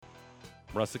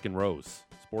Russick and Rose,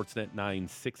 Sportsnet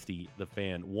 960, The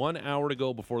Fan. 1 hour to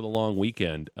go before the long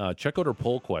weekend. Check out our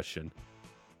poll question.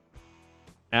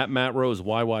 At Matt Rose,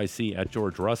 YYC, at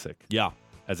George Russick. Yeah.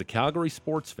 As a Calgary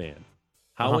sports fan,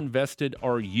 how invested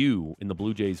are you in the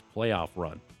Blue Jays playoff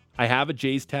run? I have a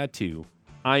Jays tattoo.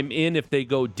 I'm in if they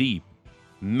go deep.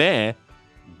 Meh,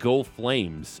 go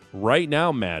Flames. Right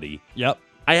now, Maddie. Yep.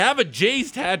 I have a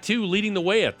Jays tattoo leading the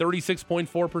way at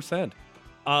 36.4%.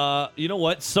 You know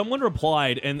what? Someone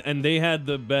replied, and they had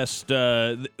the best.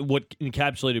 What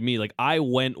encapsulated me, like I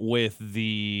went with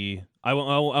I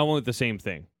went with the same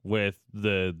thing with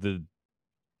the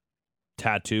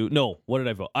tattoo. No, what did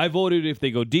I vote? I voted if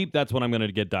they go deep, that's when I'm going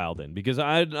to get dialed in because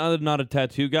I'm not a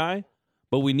tattoo guy,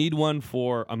 but we need one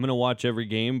for. I'm going to watch every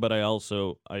game, but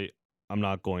I'm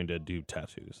not going to do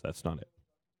tattoos. That's not it.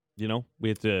 You know, we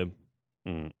have to.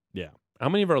 Yeah. How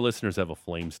many of our listeners have a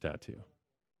Flames tattoo?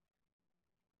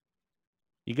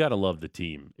 You got to love the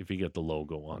team if you get the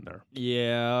logo on there.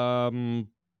 Yeah,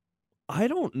 I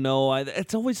don't know.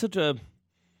 It's always such a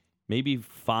maybe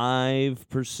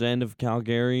 5% of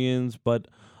Calgarians, but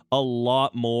a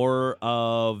lot more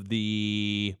of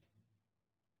the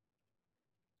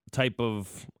type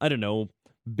of, I don't know,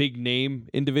 big name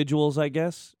individuals, I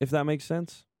guess, if that makes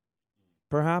sense.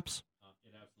 Perhaps.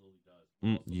 It absolutely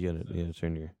does. You gotta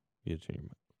turn your mic.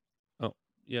 Oh,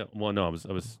 yeah. Well, no, I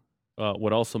was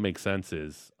what also makes sense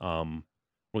is we're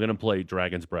going to play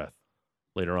Dragon's Breath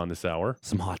later on this hour.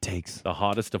 Some hot takes. The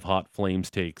hottest of hot Flames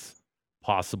takes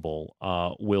possible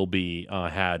will be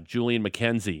had. Julian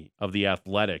McKenzie of The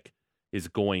Athletic is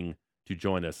going to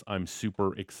join us. I'm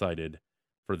super excited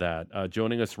for that.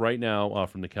 Joining us right now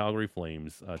from the Calgary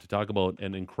Flames to talk about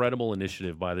an incredible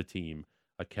initiative by the team,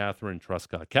 Catherine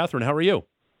Truscott. Catherine, how are you?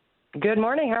 Good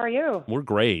morning. How are you? We're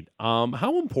great.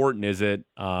 How important is it?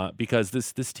 Because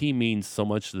this team means so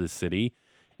much to the city,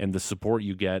 and the support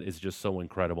you get is just so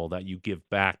incredible that you give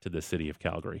back to the city of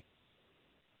Calgary.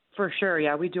 For sure.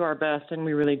 Yeah, we do our best, and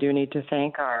we really do need to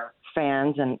thank our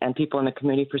fans and people in the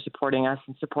community for supporting us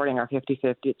and supporting our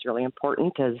 50-50. It's really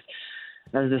important as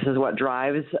this is what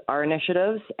drives our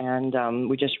initiatives, and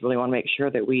we just really want to make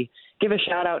sure that we give a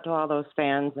shout out to all those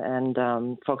fans and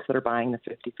folks that are buying the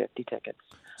 50-50 tickets.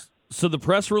 So the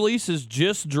press release is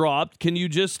just dropped. Can you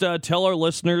just tell our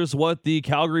listeners what the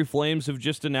Calgary Flames have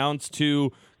just announced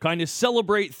to kind of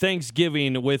celebrate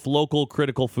Thanksgiving with local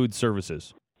critical food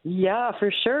services? Yeah, for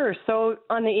sure. So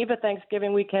on the eve of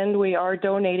Thanksgiving weekend, we are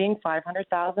donating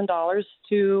 $500,000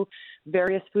 to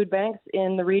various food banks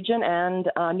in the region and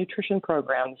nutrition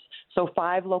programs. So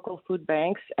 5 local food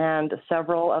banks and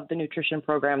several of the nutrition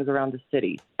programs around the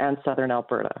city and southern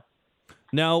Alberta.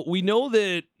 Now, we know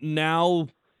that now,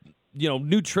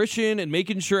 nutrition and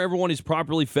making sure everyone is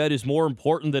properly fed is more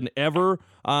important than ever.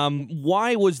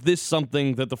 Why was this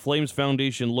something that the Flames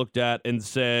Foundation looked at and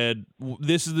said,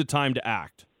 this is the time to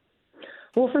act?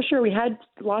 Well, for sure. We had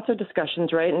lots of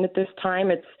discussions, right? And at this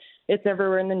time, it's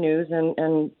everywhere in the news,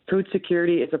 and food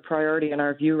security is a priority in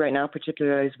our view right now,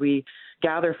 particularly as we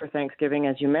gather for Thanksgiving,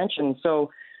 as you mentioned.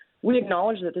 So we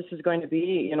acknowledge that this is going to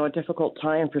be, a difficult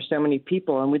time for so many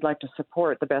people, and we'd like to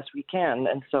support the best we can.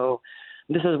 And so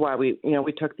this is why we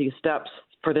took these steps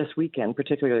for this weekend,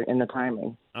 particularly in the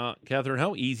timing. Catherine,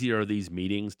 how easy are these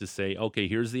meetings to say, okay,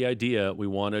 here's the idea. We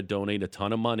want to donate a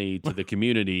ton of money to the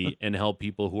community and help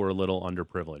people who are a little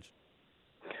underprivileged?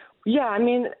 Yeah,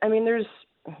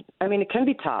 it can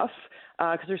be tough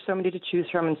because there's so many to choose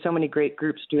from and so many great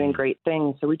groups doing great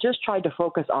things. So we just tried to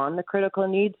focus on the critical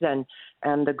needs and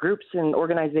the groups and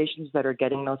organizations that are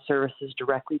getting those services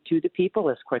directly to the people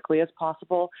as quickly as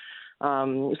possible.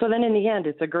 So then in the end,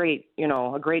 it's a great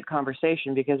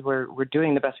conversation because we're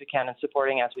doing the best we can and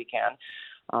supporting as we can.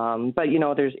 But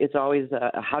it's always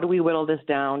how do we whittle this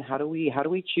down? How do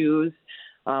we choose?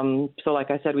 So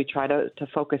like I said, we try to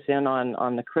focus in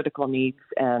on the critical needs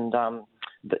and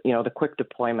the quick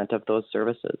deployment of those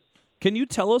services. Can you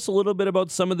tell us a little bit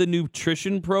about some of the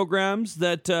nutrition programs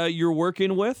that you're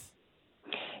working with?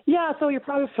 Yeah, so you're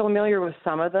probably familiar with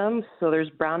some of them. So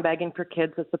there's Brown Bagging for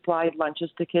Kids that supplied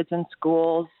lunches to kids in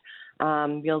schools.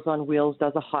 Meals on Wheels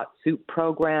does a hot soup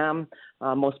program.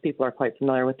 Most people are quite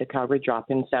familiar with the Calgary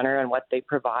Drop-In Center and what they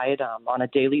provide on a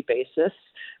daily basis.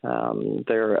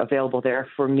 They're available there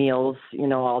for meals,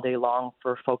 all day long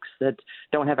for folks that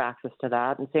don't have access to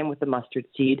that. And same with the Mustard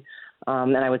Seed.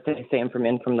 And I would say same from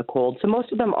In From the Cold. So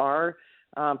most of them are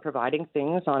providing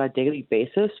things on a daily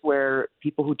basis where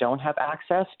people who don't have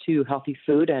access to healthy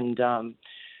food and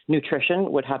nutrition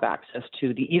would have access to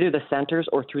either the centers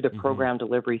or through the program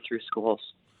delivery through schools.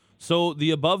 So the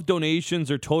above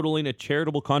donations are totaling a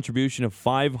charitable contribution of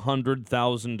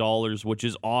 $500,000, which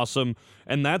is awesome.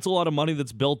 And that's a lot of money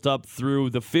that's built up through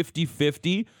the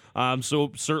 50-50.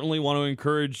 So certainly want to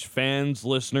encourage fans,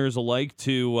 listeners alike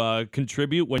to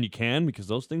contribute when you can, because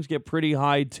those things get pretty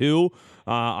high too.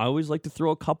 I always like to throw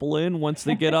a couple in once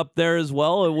they get up there as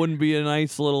well. It wouldn't be a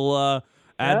nice little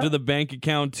add to the bank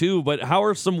account too. But how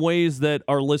are some ways that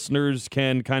our listeners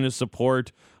can kind of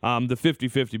support the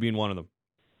 50-50 being one of them?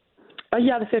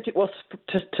 Yeah, the 50. Well,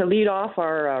 to lead off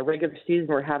our regular season,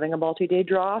 we're having a multi-day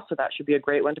draw, so that should be a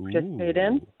great one to participate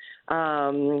in.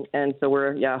 And so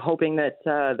we're hoping that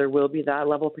there will be that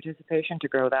level of participation to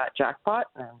grow that jackpot.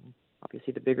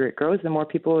 Obviously, the bigger it grows, the more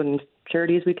people and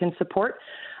charities we can support.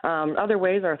 Other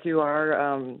ways are through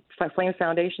our Flames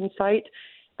Foundation site,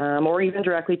 or even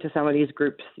directly to some of these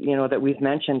groups, that we've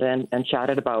mentioned and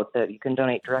chatted about, that you can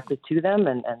donate directly to them,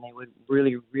 and they would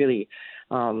really, really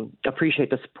appreciate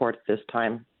the support at this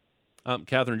time.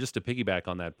 Catherine, just to piggyback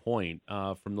on that point,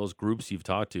 from those groups you've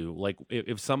talked to, like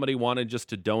if somebody wanted just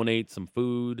to donate some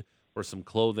food or some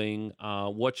clothing,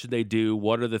 what should they do?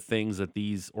 What are the things that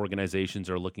these organizations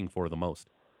are looking for the most?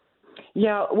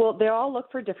 Yeah, well, they all look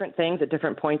for different things at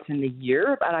different points in the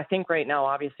year. And I think right now,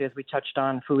 obviously, as we touched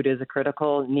on, food is a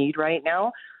critical need right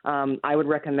now. I would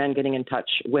recommend getting in touch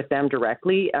with them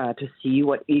directly to see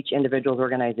what each individual's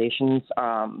organization's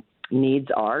needs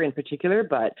are in particular.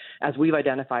 But as we've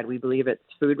identified, we believe it's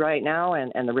food right now,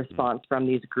 and the response from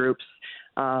these groups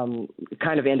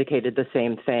kind of indicated the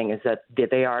same thing, is that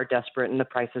they are desperate and the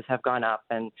prices have gone up.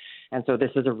 And so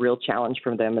this is a real challenge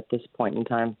for them at this point in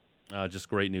time. Just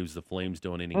great news. The Flames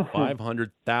donating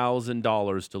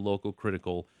 $500,000 to local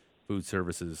critical food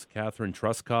services. Catherine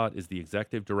Truscott is the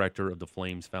executive director of the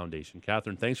Flames Foundation.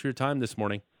 Catherine, thanks for your time this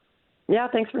morning. Yeah,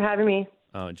 thanks for having me.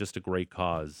 Just a great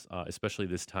cause, especially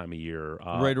this time of year.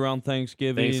 Right around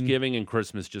Thanksgiving. Thanksgiving and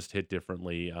Christmas just hit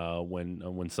differently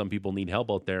when some people need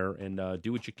help out there, and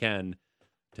do what you can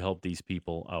to help these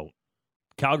people out.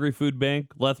 Calgary Food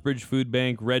Bank, Lethbridge Food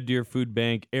Bank, Red Deer Food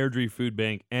Bank, Airdrie Food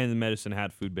Bank, and the Medicine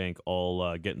Hat Food Bank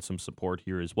all getting some support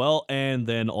here as well. And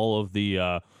then all of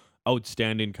the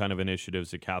outstanding kind of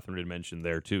initiatives that Catherine had mentioned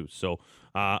there too. So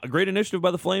a great initiative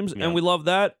by the Flames, and we love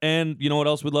that. And you know what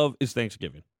else we love is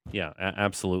Thanksgiving. Yeah,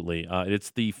 absolutely. It's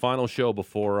the final show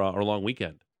before our long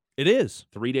weekend. It is.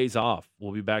 3 days off.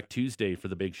 We'll be back Tuesday for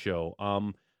the big show.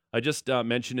 I just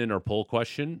mentioned in our poll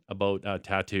question about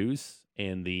tattoos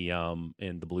and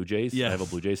the Blue Jays. Yes. I have a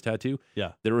Blue Jays tattoo.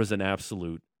 Yeah. There was an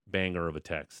absolute banger of a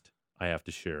text I have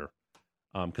to share.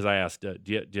 Because I asked, do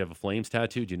you have a Flames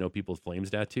tattoo? Do you know people with Flames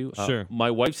tattoo? Sure.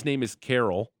 My wife's name is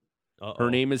Carol. Uh-oh.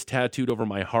 Her name is tattooed over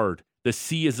my heart. The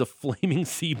C is a flaming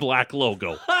C black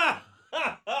logo.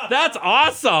 That's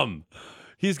awesome.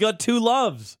 He's got two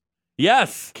loves.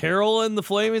 Yes. Carol and the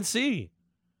Flaming Sea.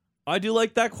 I do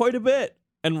like that quite a bit.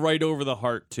 And right over the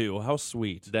heart, too. How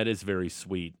sweet. That is very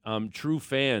sweet. True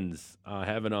fans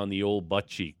have it on the old butt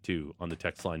cheek, too, on the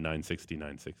text line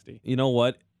 960-960. You know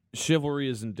what? Chivalry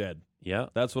isn't dead. Yeah.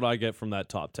 That's what I get from that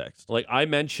top text. Like I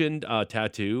mentioned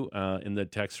tattoo in the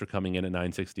texts are coming in at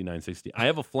 960-960. I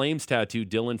have a Flames tattoo,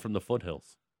 Dylan from the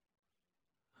Foothills.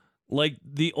 Like,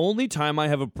 the only time I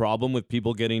have a problem with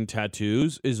people getting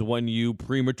tattoos is when you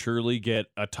prematurely get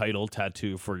a title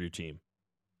tattoo for your team.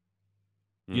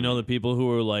 You know, the people who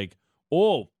are like,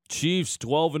 oh, Chiefs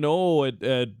 12-0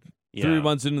 at 3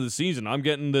 months into the season. I'm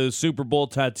getting the Super Bowl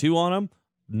tattoo on them.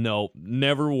 No,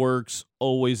 never works.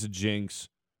 Always a jinx.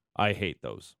 I hate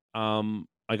those.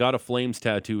 I got a Flames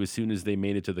tattoo as soon as they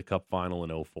made it to the Cup final in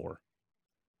 2004.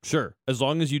 Sure. As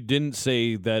long as you didn't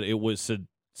say that it was a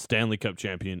Stanley Cup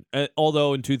champion.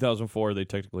 Although in 2004, they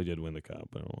technically did win the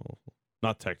Cup.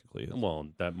 Not technically. Well,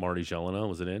 that Marty Gelinas,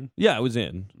 was it in? Yeah, it was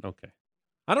in. Okay.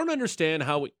 I don't understand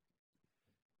how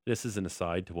this is an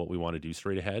aside to what we want to do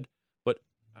straight ahead,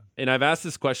 and I've asked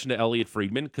this question to Elliot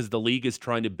Friedman because the league is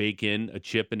trying to bake in a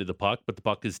chip into the puck, but the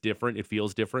puck is different. It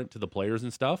feels different to the players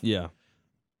and stuff. Yeah.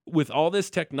 With all this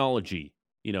technology,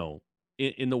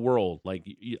 in the world, like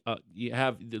you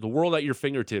have the world at your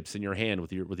fingertips in your hand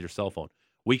with your cell phone.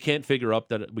 We can't figure out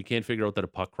that a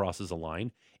puck crosses a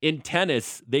line. In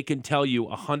tennis, they can tell you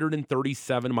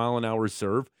 137 mile an hour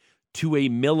serve to a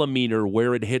millimeter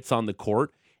where it hits on the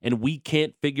court, and we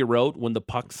can't figure out when the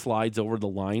puck slides over the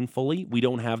line fully. We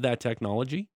don't have that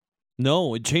technology.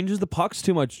 No, it changes the pucks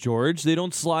too much, George. They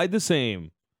don't slide the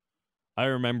same. I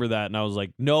remember that, and I was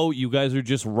like, no, you guys are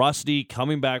just rusty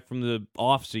coming back from the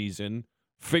off season.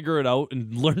 Figure it out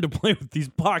and learn to play with these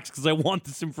pucks because I want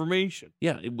this information.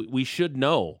 Yeah, we should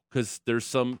know because there's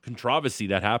some controversy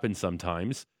that happens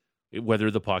sometimes,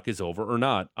 whether the puck is over or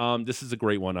not. This is a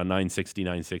great one on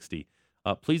 960-960.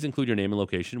 Please include your name and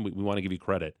location. We want to give you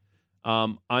credit.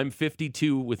 I'm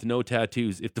 52 with no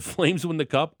tattoos. If the Flames win the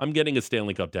cup, I'm getting a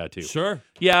Stanley Cup tattoo. Sure.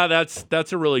 Yeah,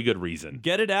 that's a really good reason.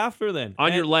 Get it after then.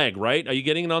 On your leg, right? Are you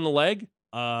getting it on the leg?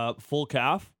 Full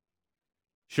calf.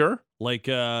 Sure. Like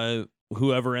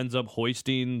whoever ends up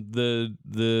hoisting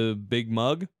the big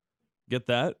mug, get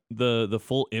that? The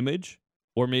full image.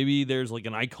 Or maybe there's like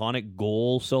an iconic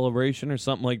goal celebration or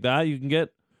something like that. You can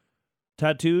get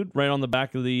tattooed right on the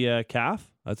back of the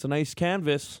calf. That's a nice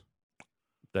canvas.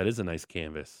 That is a nice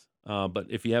canvas. But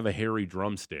if you have a hairy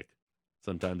drumstick,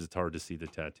 sometimes it's hard to see the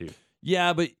tattoo.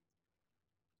 Yeah, but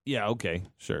yeah, okay,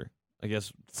 sure. I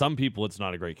guess some people it's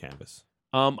not a great canvas.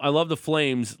 I love the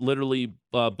Flames. Literally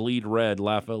bleed red,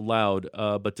 laugh out loud.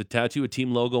 But to tattoo a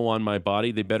team logo on my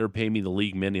body, they better pay me the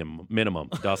league minimum.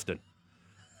 Dustin,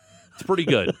 it's pretty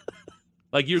good.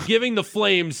 Like you're giving the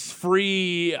Flames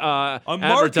free I'm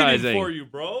advertising marketing for you,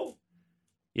 bro.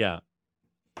 Yeah.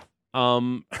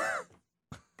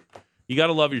 You got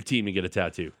to love your team to get a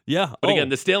tattoo. Yeah. But again,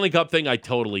 the Stanley Cup thing, I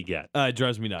totally get. It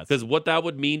drives me nuts. Because what that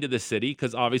would mean to the city,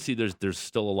 because obviously there's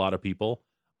still a lot of people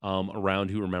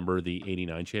around who remember the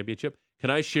 89 championship. Can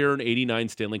I share an 89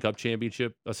 Stanley Cup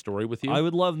championship story with you? I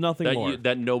would love nothing more.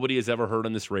 That nobody has ever heard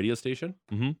on this radio station?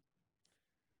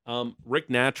 Mm-hmm. Rick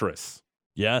Nattrass.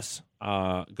 Yes.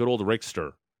 Good old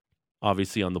Rickster.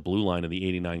 Obviously on the blue line of the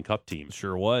 89 Cup team.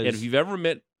 Sure was. And if you've ever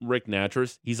met Rick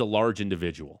Nattrass, he's a large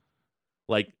individual.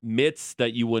 Like mitts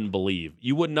that you wouldn't believe.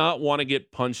 You would not want to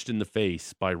get punched in the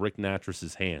face by Rick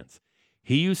Nattrass's hands.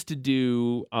 He used to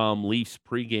do Leafs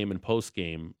pregame and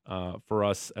postgame for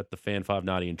us at the Fan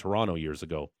 590 in Toronto years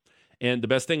ago. And the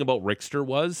best thing about Rickster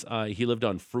was he lived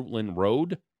on Fruitland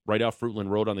Road, right off Fruitland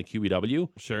Road on the QEW.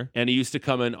 Sure. And he used to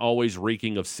come in always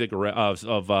reeking of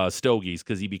stogies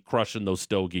because he'd be crushing those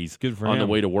stogies on the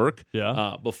way to work.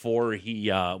 Yeah. Before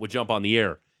he would jump on the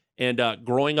air. And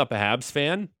growing up a Habs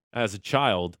fan as a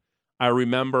child, I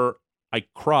remember I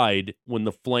cried when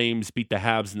the Flames beat the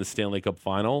Habs in the Stanley Cup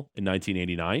final in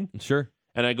 1989. Sure.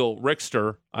 And I go,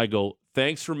 Rickster,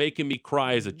 thanks for making me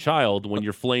cry as a child when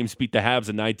your Flames beat the Habs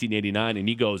in 1989. And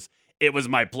he goes, it was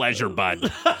my pleasure,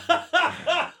 bud.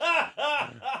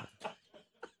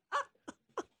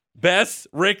 Best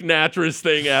Rick Nattrass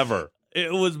thing ever.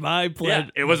 It was my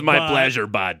pleasure. Yeah, it was my pleasure,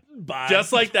 bud. Bud.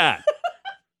 Just like that.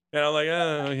 And I'm like,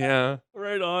 oh, yeah.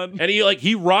 Right on. And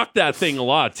he rocked that thing a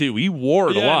lot, too. He wore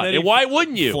it a lot. And why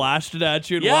wouldn't you? Flashed it at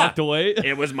you and walked away.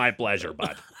 It was my pleasure,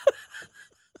 bud.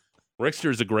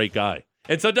 Rickster's a great guy.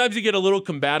 And sometimes you get a little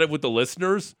combative with the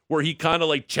listeners where he kind of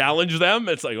like challenged them.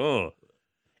 It's like, oh.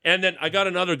 And then I got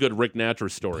another good Rick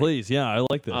Nattrass story. Please, yeah, I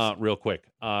like this. Real quick.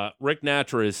 Rick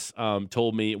Nattrass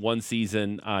told me one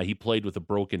season he played with a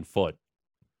broken foot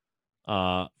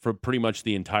for pretty much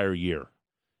the entire year.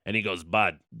 And he goes,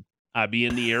 bud, I'd be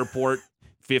in the airport,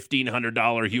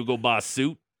 $1,500 Hugo Boss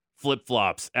suit,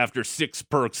 flip-flops after 6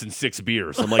 perks and 6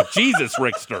 beers. I'm like, Jesus,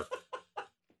 Rickster.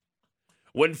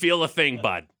 Wouldn't feel a thing,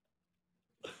 bud.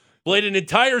 Played an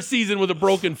entire season with a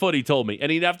broken foot, he told me.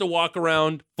 And he'd have to walk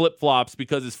around flip-flops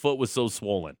because his foot was so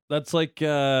swollen. That's like,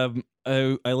 I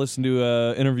listened to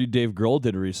an interview Dave Grohl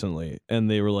did recently, and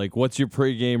they were like, what's your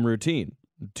pregame routine?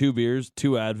 2 beers,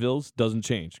 2 Advils, doesn't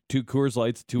change. 2 Coors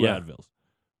Lights, 2 Advils.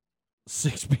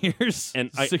 6 beers,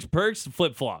 and 6 perks,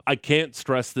 flip-flop. I can't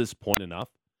stress this point enough.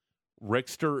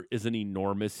 Rickster is an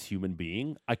enormous human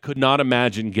being. I could not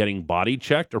imagine getting body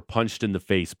checked or punched in the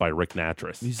face by Rick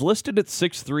Nattrass. He's listed at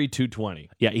 6'3", 220.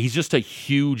 Yeah, he's just a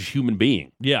huge human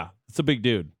being. Yeah, it's a big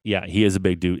dude. Yeah, he is a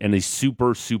big dude, and he's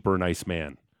super, super nice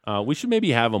man. We should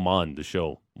maybe have him on the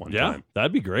show one time. Yeah,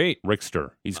 that'd be great.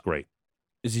 Rickster, he's great.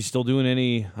 Is he still doing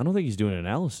any? I don't think he's doing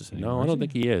analysis anymore. No, I don't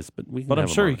think he is. But we. Can but I'm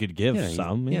have sure him he could give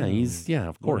some.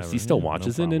 Of course. Whatever. He still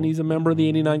watches it, and he's a member of the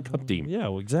 '89 Cup team. Yeah,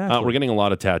 well, exactly. We're getting a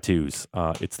lot of tattoos.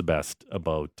 It's the best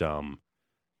about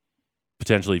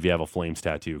potentially if you have a Flames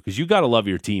tattoo, because you got to love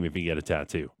your team if you get a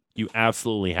tattoo. You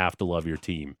absolutely have to love your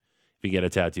team if you get a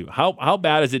tattoo. How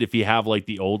bad is it if you have like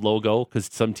the old logo? Because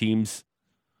some teams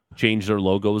change their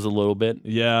logos a little bit.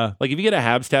 Yeah. Like if you get a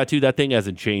Habs tattoo, that thing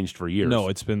hasn't changed for years. No,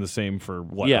 it's been the same for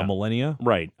a millennia?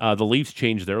 Right. The Leafs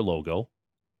changed their logo.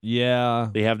 Yeah.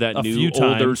 They have that a new few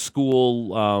older times.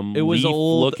 school it was leaf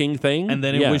old, looking thing. And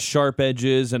then it was sharp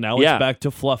edges, and now it's back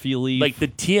to fluffy leaf. Like the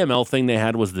TML thing they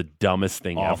had was the dumbest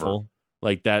thing Awful. ever.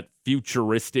 Like that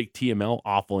futuristic TML,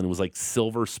 awful. And it was like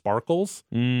silver sparkles.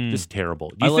 Just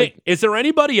terrible. Is there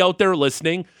anybody out there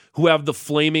listening who have the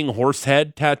flaming horse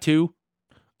head tattoo?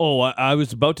 Oh, I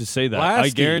was about to say that. Blasty. I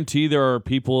guarantee there are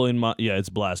people in my... Yeah, it's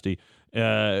Blasty.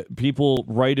 People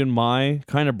right in my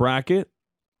kind of bracket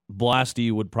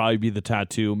Blasty would probably be the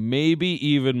tattoo, maybe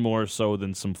even more so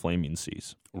than some Flaming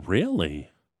Seas. Really?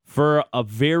 For a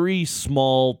very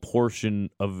small portion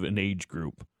of an age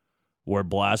group where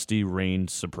Blasty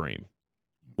reigns supreme,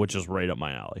 which is right up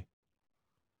my alley.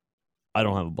 I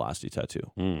don't have a Blasty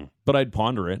tattoo, but I'd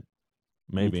ponder it.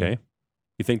 Maybe. Okay.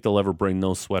 You think they'll ever bring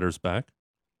those sweaters back?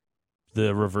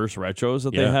 The reverse retros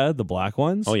that they Yeah. had, the black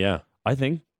ones? Oh, yeah. I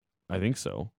think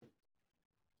so.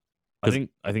 I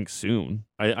think soon.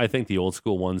 I think the old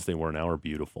school ones they wear now are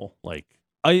beautiful. Like,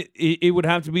 It would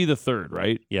have to be the third,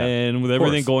 right? Yeah, And with of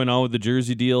everything course. going on with the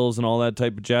jersey deals and all that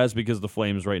type of jazz, because the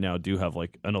Flames right now do have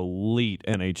like an elite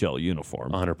NHL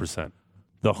uniform. 100%.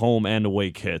 The home and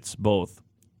away kits, both.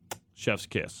 Chef's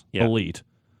kiss. Yeah. Elite.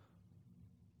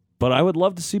 But I would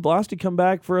love to see Blasty come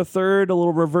back for a third, a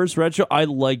little reverse retro. I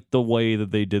liked the way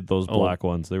that they did those black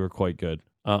ones. They were quite good.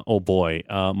 Oh boy,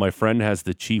 my friend has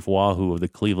the Chief Wahoo of the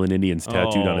Cleveland Indians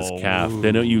tattooed on his calf.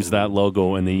 They don't use that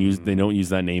logo, and they don't use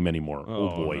that name anymore.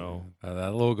 Oh boy, no.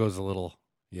 That logo's a little,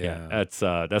 yeah.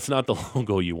 that's not the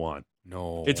logo you want.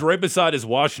 No. It's right beside his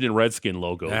Washington Redskin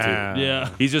logo too. Yeah.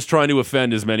 He's just trying to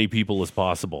offend as many people as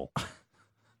possible.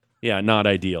 Yeah, not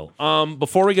ideal.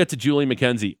 Before we get to Julie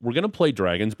McKenzie, we're gonna play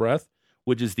Dragon's Breath,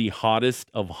 which is the hottest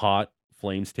of hot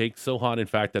Flames takes. So hot, in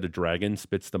fact, that a dragon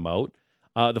spits them out.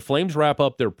 The Flames wrap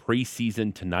up their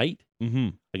preseason tonight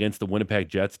against the Winnipeg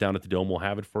Jets down at the Dome. We'll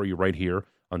have it for you right here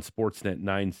on Sportsnet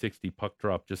 960. Puck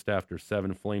drop just after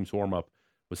 7. Flames warm up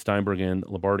with Steinberg and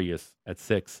Labardius at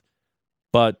 6.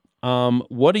 But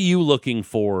what are you looking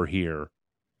for here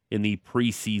in the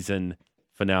preseason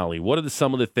finale? What are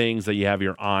some of the things that you have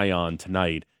your eye on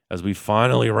tonight as we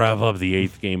finally wrap up the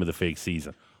 8th game of the fake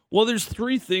season? Well, there's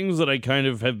 3 things that I kind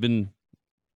of have been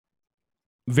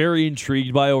very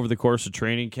intrigued by over the course of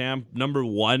training camp. Number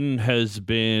 1 has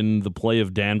been the play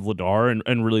of Dan Vladar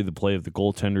and really the play of the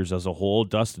goaltenders as a whole.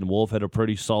 Dustin Wolf had a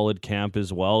pretty solid camp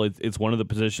as well. It's one of the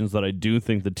positions that I do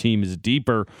think the team is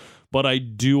deeper, but I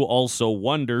do also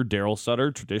wonder, Daryl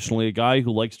Sutter, traditionally a guy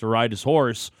who likes to ride his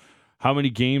horse, how many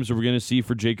games are we going to see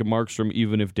for Jacob Markstrom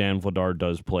even if Dan Vladar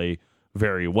does play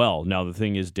very well? Now, the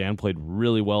thing is, Dan played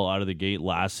really well out of the gate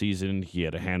last season. He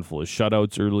had a handful of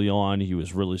shutouts early on. He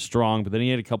was really strong, but then he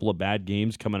had a couple of bad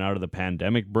games coming out of the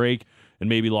pandemic break and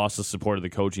maybe lost the support of the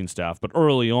coaching staff. But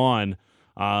early on,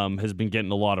 has been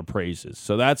getting a lot of praises.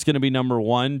 So that's going to be number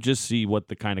 1, just see what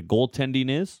the kind of goaltending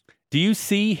is. Do you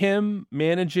see him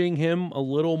managing him a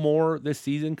little more this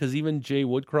season? Because even Jay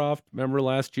Woodcroft, remember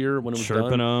last year when it was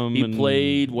Chirping done, him he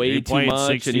played way too played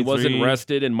much, and he wasn't 63.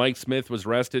 rested, and Mike Smith was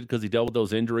rested because he dealt with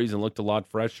those injuries and looked a lot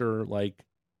fresher. Like,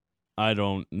 I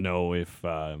don't know if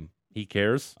he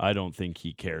cares? I don't think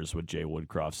he cares what Jay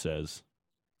Woodcroft says,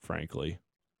 frankly,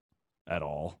 at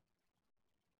all.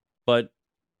 But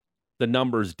the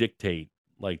numbers dictate,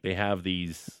 like, they have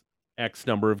these X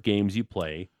number of games you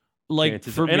play. Like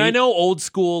for and me, I know old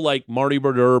school, like Marty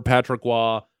Brodeur, Patrick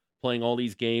Waugh, playing all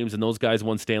these games, and those guys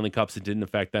won Stanley Cups. It didn't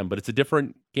affect them, but it's a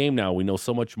different game now. We know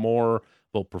so much more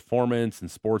about performance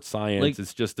and sports science. Like,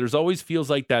 it's just there's always feels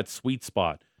like that sweet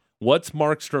spot. What's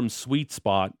Markstrom's sweet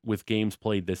spot with games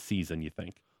played this season, you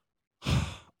think?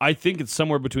 I think it's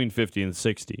somewhere between 50 and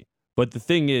 60. But the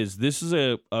thing is, this is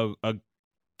a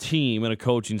team and a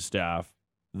coaching staff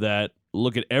that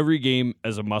look at every game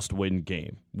as a must-win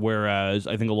game. Whereas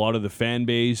I think a lot of the fan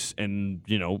base and,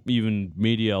 even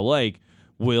media alike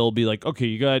will be like, okay,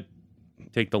 you got...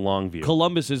 Take the long view.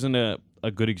 Columbus isn't a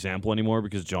good example anymore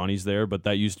because Johnny's there, but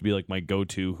that used to be like my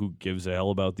go-to who gives a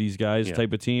hell about these guys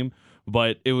type of team.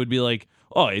 But it would be like,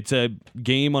 oh, it's a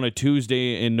game on a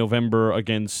Tuesday in November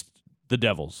against the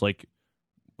Devils. Like,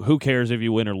 who cares if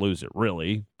you win or lose it,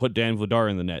 really? Put Dan Vladar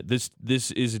in the net.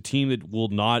 This is a team that will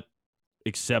not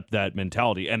accept that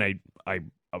mentality, and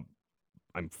I'm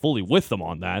fully with them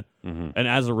on that. Mm-hmm. And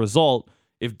as a result,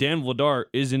 if Dan Vladar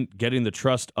isn't getting the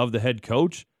trust of the head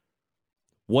coach,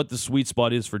 what the sweet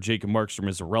spot is for Jacob Markstrom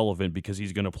is irrelevant because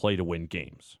he's going to play to win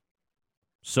games.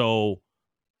 So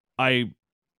that's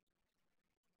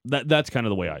kind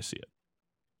of the way I see it.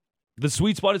 The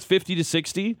sweet spot is 50 to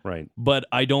 60, Right. but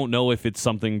I don't know if it's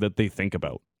something that they think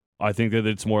about. I think that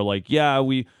it's more like, yeah,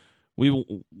 we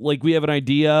have an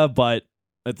idea, but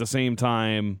at the same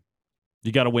time,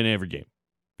 you got to win every game.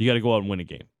 You got to go out and win a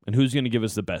game. And who's going to give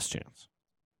us the best chance?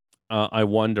 I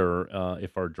wonder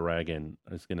if our Dragon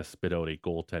is going to spit out a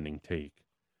goaltending take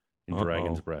in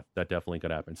Dragon's Breath. That definitely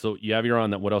could happen. So you have your eye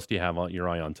on that. What else do you have your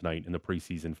eye on tonight in the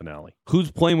preseason finale?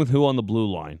 Who's playing with who on the blue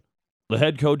line? The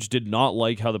head coach did not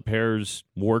like how the pairs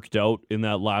worked out in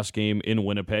that last game in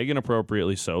Winnipeg, and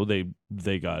appropriately so.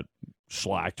 They got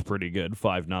shellacked pretty good,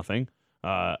 5-0.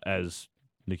 As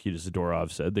Nikita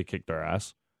Zadorov said, they kicked our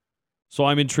ass. So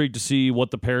I'm intrigued to see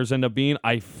what the pairs end up being.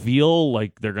 I feel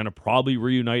like they're going to probably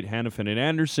reunite Hannafin and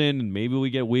Anderson, and maybe we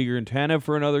get Uyghur and Tanev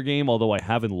for another game, although I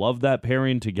haven't loved that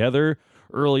pairing together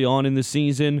early on in the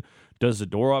season. Does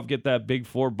Zadorov get that big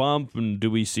 4 bump, and do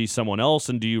we see someone else,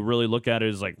 and do you really look at it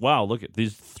as like, wow, look at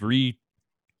these 3-2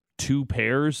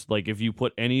 pairs? Like, if you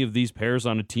put any of these pairs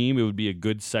on a team, it would be a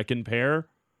good second pair.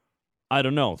 I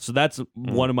don't know. So that's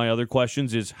one of my other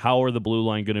questions is how are the blue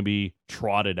line going to be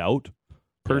trotted out,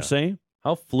 per se?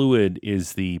 How fluid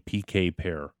is the PK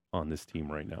pair on this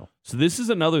team right now? So this is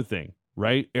another thing,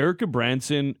 right? Erica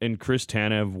Branson and Chris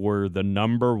Tanev were the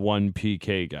number 1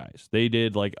 PK guys. They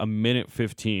did like a minute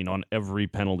 15 on every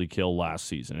penalty kill last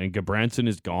season. And Gabranson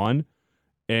is gone.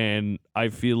 And I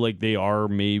feel like they are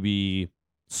maybe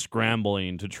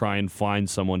scrambling to try and find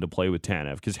someone to play with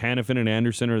Tanev. Because Hannafin and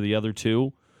Anderson are the other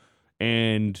two.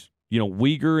 And,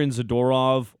 Uyghur and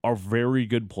Zadorov are very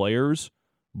good players.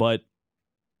 But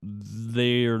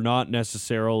they are not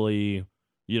necessarily,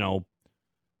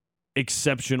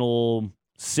 exceptional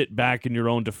sit back in your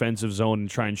own defensive zone and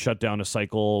try and shut down a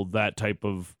cycle, that type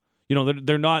of,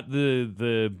 they're not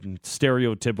the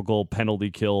stereotypical penalty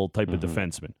kill type of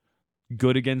defenseman.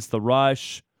 Good against the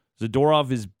rush. Zadorov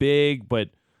is big, but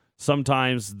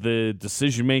sometimes the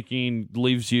decision-making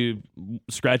leaves you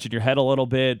scratching your head a little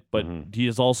bit, but he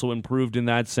has also improved in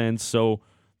that sense. So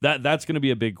that's going to be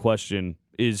a big question,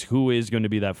 is who is going to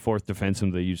be that 4th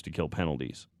defenseman they used to kill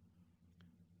penalties.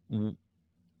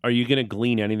 Are you going to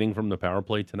glean anything from the power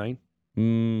play tonight?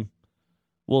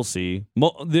 We'll see.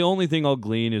 The only thing I'll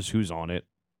glean is who's on it.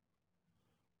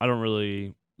 I don't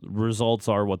really... Results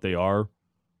are what they are,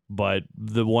 but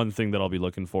the one thing that I'll be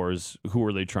looking for is who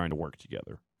are they trying to work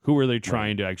together? Who are they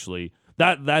trying to actually...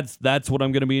 That's what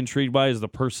I'm going to be intrigued by, is the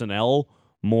personnel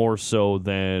more so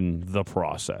than the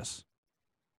process.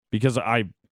 Because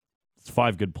it's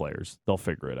 5 good players. They'll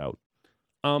figure it out.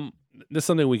 This is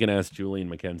something we can ask Julian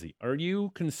McKenzie. Are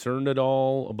you concerned at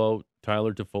all about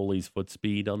Tyler Toffoli's foot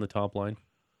speed on the top line?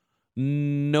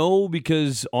 No,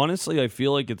 because honestly, I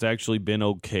feel like it's actually been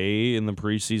okay in the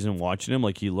preseason watching him.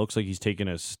 Like, he looks like he's taken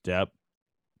a step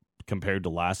compared to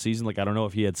last season. Like, I don't know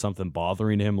if he had something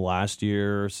bothering him last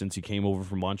year since he came over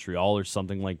from Montreal or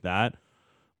something like that.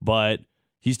 But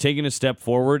he's taken a step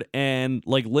forward. And,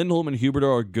 like, Lindholm and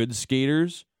Huberdeau are good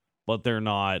skaters, but they're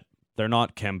not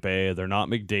Kempe, they're not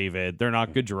McDavid, they're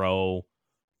not Gaudreau.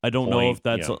 I don't know if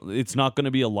it's not going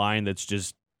to be a line that's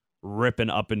just ripping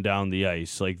up and down the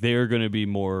ice. Like, they're going to be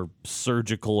more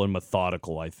surgical and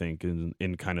methodical, I think,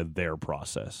 in kind of their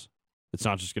process. It's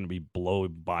not just going to be blow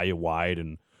by you wide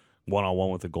and one-on-one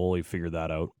with the goalie, figure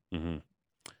that out.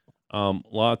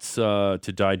 Lots to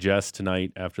digest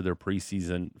tonight after their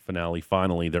preseason finale.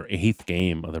 Finally, their 8th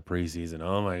game of the preseason.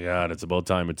 Oh, my God, it's about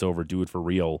time it's over. Do it for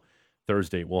real.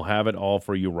 Thursday. We'll have it all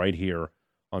for you right here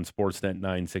on Sportsnet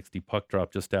 960. Puck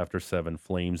drop just after 7,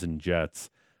 Flames and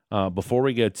Jets. Before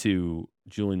we get to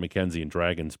Julian McKenzie and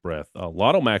Dragon's Breath,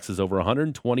 Lotto Max is over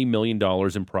 $120 million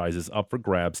in prizes up for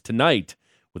grabs tonight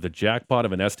with a jackpot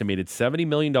of an estimated $70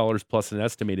 million plus an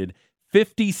estimated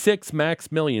 56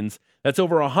 max millions. That's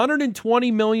over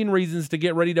 120 million reasons to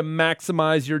get ready to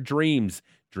maximize your dreams.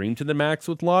 Dream to the max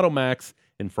with Lotto Max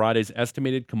and Friday's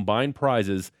estimated combined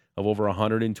prizes of over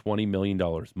 $120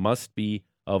 million. Must be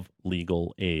of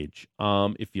legal age.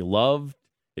 If you loved,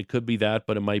 it could be that,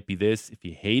 but it might be this. If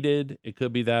you hated, it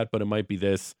could be that, but it might be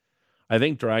this. I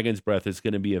think Dragon's Breath is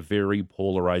going to be a very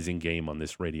polarizing game on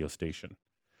this radio station.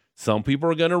 Some people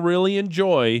are going to really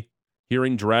enjoy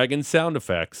hearing dragon sound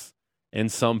effects,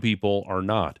 and some people are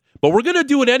not. But we're going to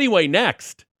do it anyway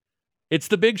next. It's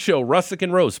The Big Show, Russick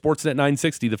and Rose, Sportsnet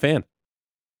 960, The Fan.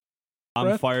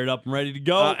 I'm fired up and ready to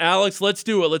go. Alex, let's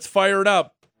do it. Let's fire it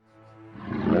up.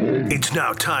 It's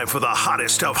now time for the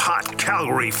hottest of hot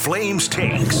Calgary Flames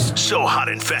takes. So hot,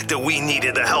 in fact, that we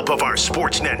needed the help of our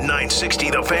Sportsnet 960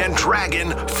 The Fan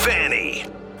Dragon, Fanny.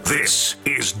 This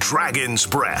is Dragon's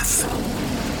Breath.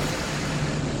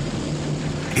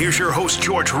 Here's your host,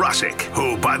 George Russick,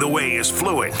 who, by the way, is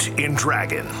fluent in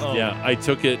Dragon. Yeah, I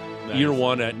took it year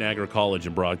 1 at Niagara College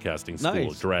in broadcasting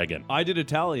school, Dragon. I did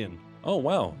Italian. Oh,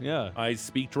 wow. Yeah. I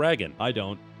speak Dragon. I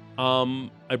don't.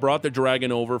 I brought the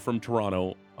Dragon over from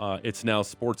Toronto. It's now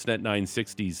Sportsnet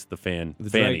 960's The Fan.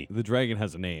 Fanny. The Dragon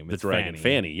has a name. It's the Dragon.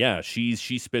 Fanny, yeah. She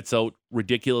spits out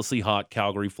ridiculously hot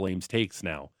Calgary Flames takes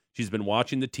now. She's been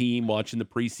watching the team, watching the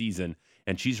preseason,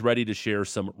 and she's ready to share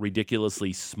some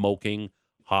ridiculously smoking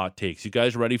hot takes. You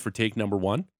guys ready for take number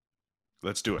 1?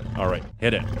 Let's do it. All right,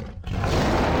 hit it.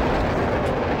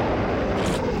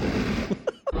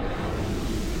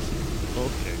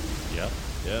 Okay. Yep.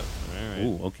 All right.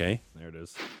 Ooh, okay. There it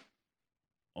is.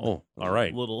 Oh, all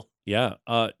right. Little Yeah.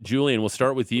 Julian, we'll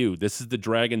start with you. This is the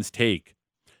Dragons' take.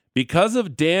 Because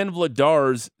of Dan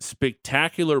Vladar's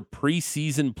spectacular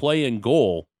preseason play and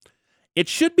goal, it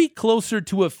should be closer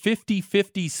to a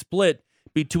 50-50 split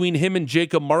between him and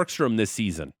Jacob Markstrom this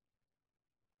season.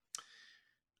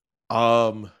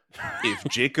 If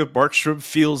Jacob Markstrom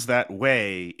feels that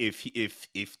way, if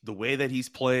the way that he's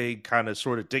playing kind of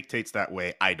sort of dictates that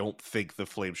way, I don't think the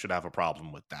Flames should have a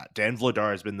problem with that. Dan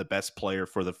Vladar has been the best player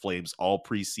for the Flames all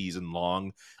preseason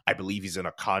long. I believe he's in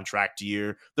a contract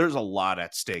year. There's a lot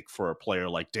at stake for a player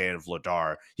like Dan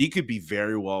Vladar. He could be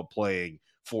very well playing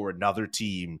for another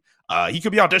team. He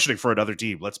could be auditioning for another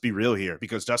team. Let's be real here,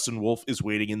 because Dustin Wolf is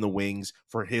waiting in the wings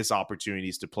for his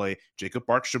opportunities to play. Jacob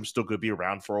Markstrom's still going to be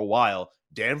around for a while.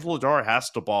 Dan Vladar has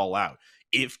to ball out.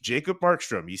 If Jacob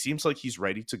Markstrom, he seems like he's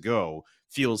ready to go,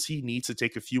 feels he needs to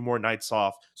take a few more nights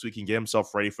off so he can get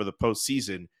himself ready for the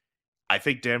postseason, I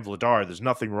think Dan Vladar, there's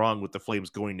nothing wrong with the Flames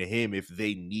going to him if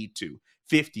they need to.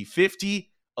 50-50,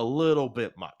 a little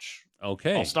bit much.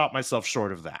 Okay. I'll stop myself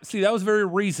short of that. See, that was very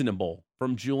reasonable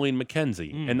from Julian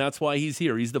McKenzie, and that's why he's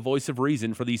here. He's the voice of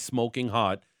reason for these smoking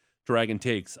hot Dragon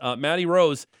takes. Matty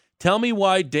Rose, tell me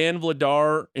why Dan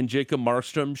Vladar and Jacob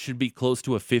Markstrom should be close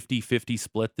to a 50-50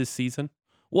 split this season.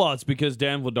 Well, it's because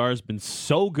Dan Vladar has been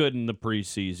so good in the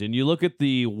preseason. You look at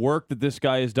the work that this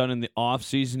guy has done in the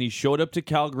offseason. He showed up to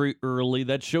Calgary early.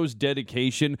 That shows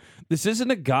dedication. This isn't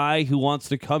a guy who wants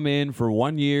to come in for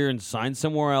 1 year and sign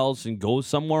somewhere else and go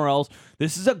somewhere else.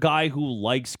 This is a guy who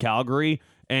likes Calgary,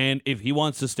 and if he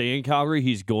wants to stay in Calgary,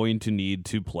 he's going to need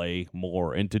to play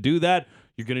more. And to do that,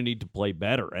 you're going to need to play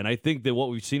better. And I think that what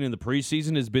we've seen in the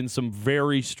preseason has been some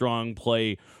very strong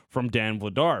play from Dan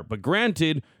Vladar. But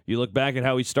granted, you look back at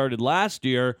how he started last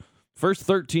year, first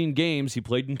 13 games, he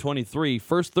played in 23.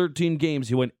 First 13 games,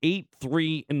 he went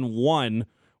 8-3-1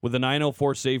 with a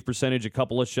 .904 save percentage, a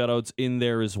couple of shutouts in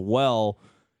there as well.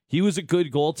 He was a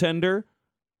good goaltender.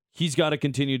 He's got to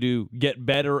continue to get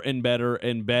better and better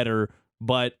and better.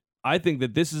 But I think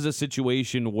that this is a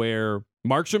situation where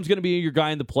Markstrom's going to be your guy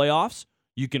in the playoffs.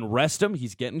 You can rest him.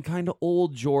 He's getting kind of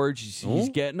old, George. He's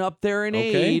getting up there in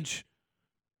age.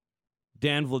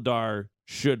 Dan Vladar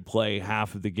should play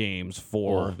half of the games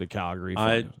for the Calgary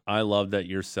Flames. I love that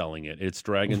you're selling it. It's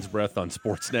Dragon's Breath on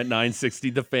Sportsnet 960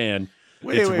 The Fan.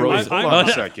 Wait, hold on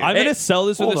a second. I'm going to sell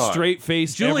this with a straight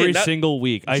face every single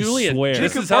week. Julian, I swear.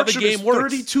 this is how the game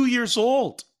works. 32 years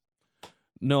old.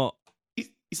 No.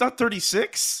 He's not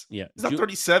 36. Yeah. He's not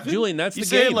 37. Julian, that's He's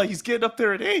the game. saying like he's getting up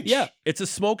there in age. Yeah, it's a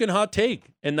smoking hot take,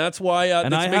 and that's why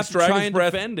and I makes have to try Dragon's and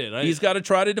Breath. defend it. He's got to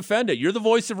try to defend it. You're the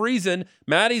voice of reason.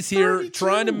 Maddie's here 32.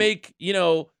 trying to make you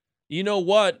know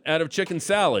what out of chicken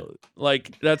salad.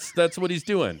 Like that's what he's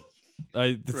doing.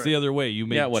 It's the other way. You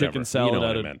make whatever. chicken salad You know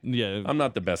out what I of meant. yeah. I'm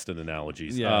not the best at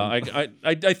analogies. Yeah.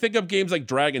 I think of games like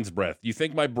Dragon's Breath. You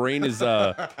think my brain is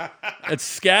it's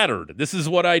scattered. This is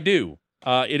what I do.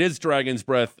 It is Dragon's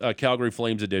Breath, Calgary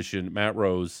Flames edition. Matt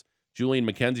Rose, Julian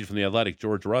McKenzie from The Athletic,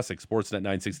 George Russick, Sportsnet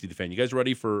 960 The Fan. You guys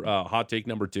ready for hot take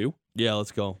number 2? Yeah,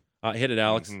 let's go. Hit it,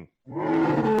 Alex.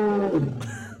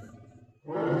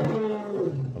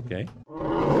 Okay.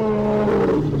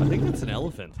 I think that's an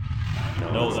elephant.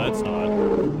 No, that's not.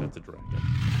 That's a dragon.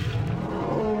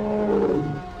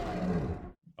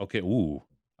 Okay, ooh.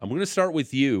 I'm going to start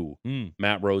with you,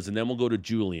 Matt Rose, and then we'll go to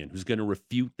Julian, who's going to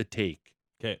refute the take.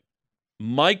 Okay.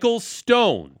 Michael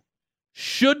Stone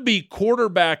should be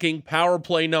quarterbacking power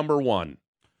play number 1.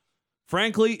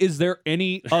 Frankly, is there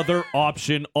any other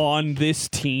option on this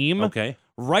team? Okay.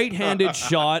 Right-handed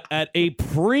shot at a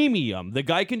premium. The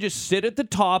guy can just sit at the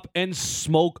top and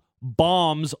smoke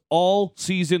bombs all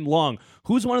season long.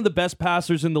 Who's one of the best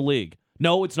passers in the league?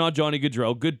 No, it's not Johnny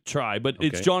Gaudreau. Good try, but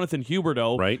it's Jonathan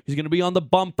Huberdeau. Right. He's going to be on the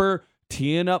bumper,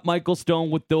 teeing up Michael Stone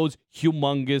with those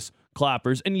humongous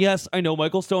clappers. And yes, I know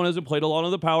Michael Stone hasn't played a lot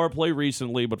of the power play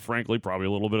recently, but frankly, probably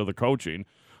a little bit of the coaching.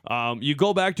 You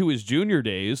go back to his junior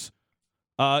days.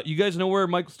 You guys know where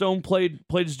Michael Stone played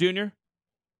his junior?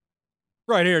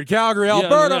 Right here in Calgary,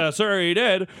 Alberta. Yeah, sorry, he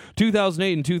did.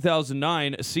 2008 and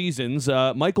 2009 seasons.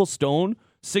 Michael Stone,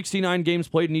 69 games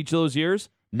played in each of those years.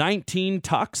 19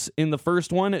 tucks in the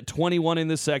first one, 21 in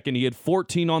the second. He had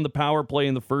 14 on the power play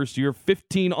in the first year,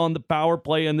 15 on the power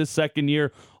play in the second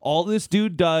year. All this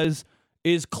dude does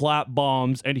is clap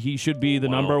bombs, and he should be the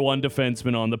number 1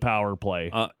 defenseman on the power play.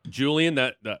 Julian,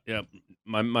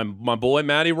 my boy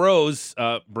Matty Rose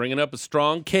bringing up a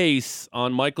strong case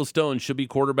on Michael Stone should be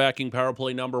quarterbacking power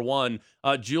play number 1.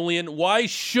 Julian, why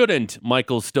shouldn't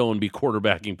Michael Stone be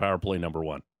quarterbacking power play number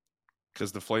 1?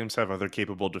 Because the Flames have other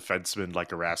capable defensemen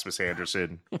like Erasmus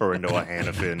Anderson or a Noah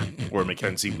Hannafin or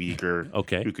Mackenzie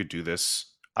Weegar who could do this.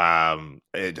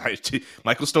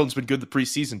 Michael Stone's been good the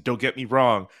preseason. Don't get me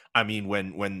wrong. I mean,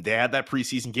 when they had that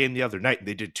preseason game the other night, and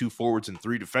they did 2 forwards and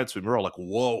 3 defensemen, we're all like,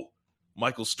 whoa,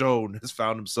 Michael Stone has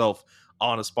found himself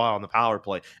on a spot on the power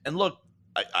play. And look,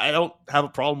 I don't have a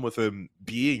problem with him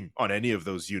being on any of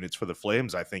those units for the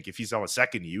Flames. I think if he's on a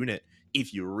second unit,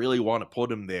 if you really want to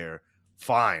put him there,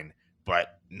 fine.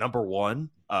 But number one,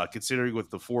 considering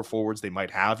with the 4 forwards they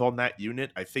might have on that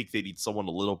unit, I think they need someone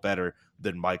a little better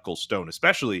than Michael Stone,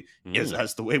 especially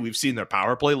as the way we've seen their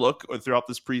power play look throughout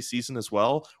this preseason as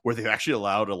well, where they've actually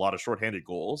allowed a lot of shorthanded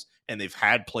goals and they've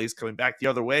had plays coming back the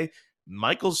other way.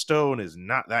 Michael Stone is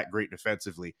not that great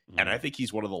defensively, and I think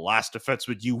he's one of the last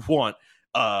defensemen you want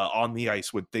on the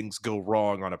ice when things go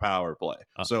wrong on a power play.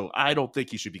 So I don't think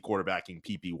he should be quarterbacking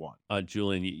PP1.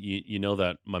 Julian, you know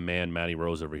that my man Matty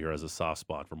Rose over here has a soft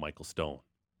spot for Michael Stone.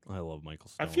 I love Michael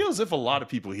Stone. I feel as if a lot of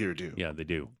people here do. Yeah, they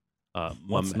do.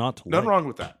 What's not to Nothing like? wrong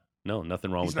with that. No,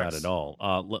 nothing wrong He's with nice. that at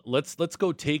all. Let's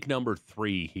go take number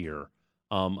 3 here.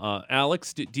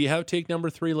 Alex, do you have take number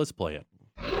 3? Let's play it.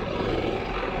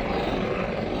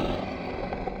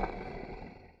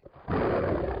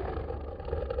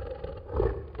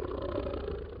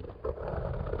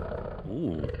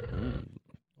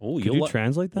 Ooh, Could you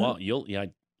translate that? Well,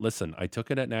 listen, I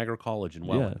took it at Niagara College in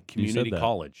Welland, Yeah, you said community that.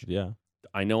 college. Yeah.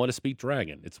 I know how to speak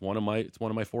Dragon. It's one of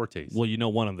my fortes. Well, you know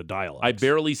one of the dialects. I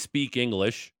barely speak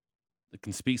English. I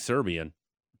can speak Serbian.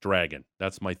 Dragon.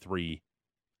 That's my three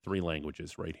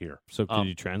languages right here. So could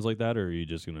you translate that, or are you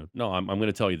just gonna? No, I'm going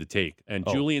to tell you the take. And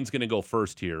Julian's going to go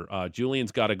first here.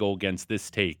 Julian's got to go against this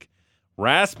take.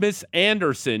 Rasmus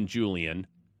Andersson, Julian,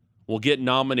 will get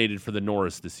nominated for the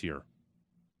Norris this year.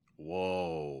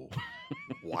 Whoa.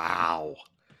 Wow.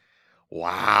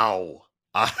 Wow.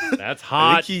 That's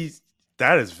hot.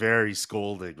 That is very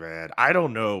scolding, man. I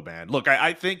don't know, man. Look,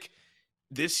 I think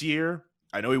this year,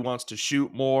 I know he wants to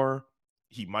shoot more.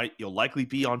 He'll likely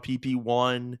be on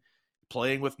PP1,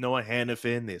 playing with Noah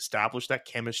Hannafin. They established that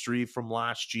chemistry from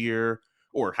last year,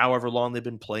 or however long they've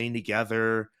been playing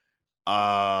together.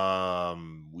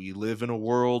 We live in a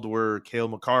world where Cale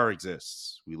Makar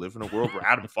exists. We live in a world where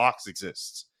Adam Fox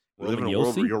exists. We live in a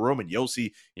world where your Roman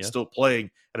Josi is still playing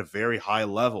at a very high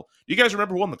level. Do you guys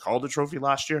remember who won the Calder Trophy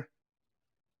last year?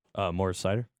 Morris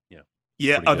Sider.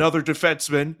 Yeah, another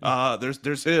defenseman.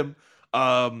 There's him.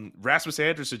 Rasmus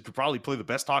Andersson could probably play the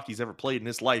best hockey he's ever played in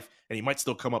his life, and he might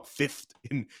still come up 5th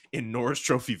in Norris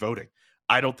Trophy voting.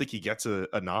 I don't think he gets a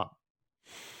nod.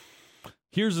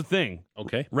 Here's the thing.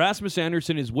 Okay. Rasmus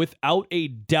Andersson is without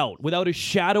a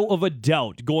shadow of a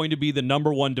doubt, going to be the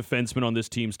number 1 defenseman on this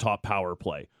team's top power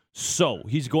play. So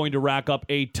he's going to rack up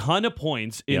a ton of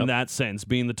points in that sense,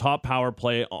 being the top power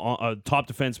play, top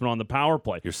defenseman on the power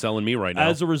play. You're selling me right now.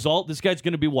 As a result, this guy's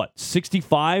going to be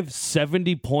 65,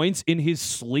 70 points in his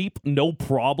sleep, no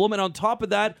problem. And on top of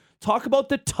that, talk about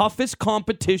the toughest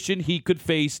competition he could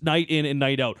face night in and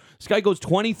night out. This guy goes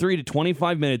 23 to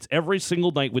 25 minutes every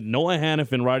single night with Noah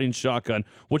Hannafin riding shotgun,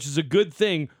 which is a good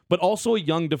thing, but also a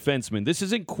young defenseman. This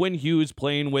isn't Quinn Hughes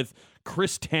playing with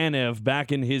Chris Tanev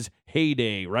back in his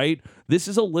heyday, right? This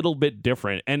is a little bit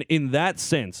different. And in that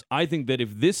sense, I think that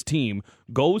if this team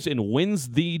goes and wins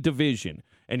the division,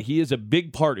 and he is a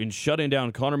big part in shutting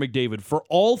down Connor McDavid for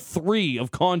all 3 of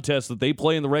contests that they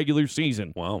play in the regular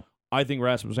season. Wow. I think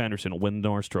Rasmus Andersson will win the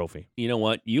Norris Trophy. You know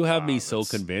what? You have me so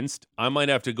convinced. I might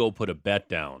have to go put a bet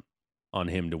down on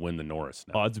him to win the Norris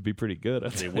now. Odds would be pretty good.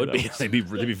 They would be. They'd be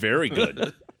very good.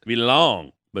 It'd be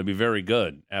long, but it'd be very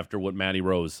good after what Matty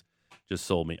Rose just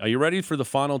sold me. Are you ready for the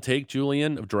final take,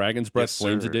 Julian, of Dragon's Breath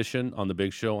Flames edition on the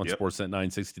Big Show on Sportsnet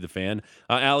 960 The Fan?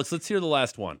 Alex, let's hear the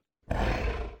last one.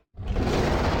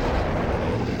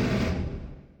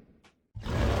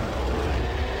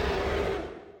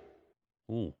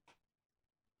 Ooh.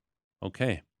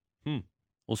 Okay.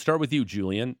 We'll start with you,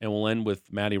 Julian, and we'll end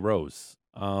with Matty Rose.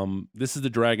 This is the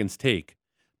Dragons' take.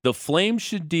 The Flames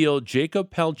should deal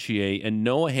Jacob Peltier and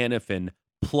Noah Hannafin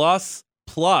plus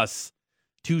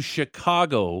to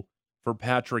Chicago for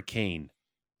Patrick Kane.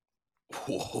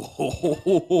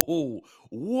 Whoa,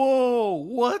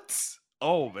 what?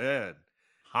 Oh, man.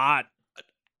 Hot.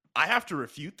 I have to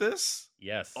refute this?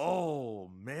 Yes. Oh,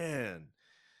 man.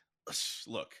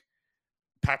 Look,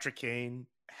 Patrick Kane,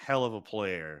 hell of a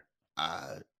player.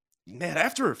 Man, I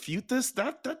have to refute this?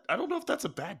 That I don't know if that's a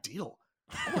bad deal.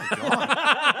 Oh, my God.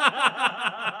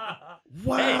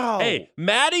 Wow. Hey,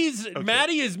 Matty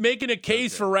is making a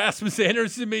case for Rasmus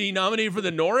Andersson being nominated for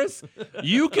the Norris.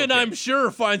 You can, I'm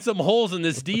sure, find some holes in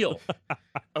this deal.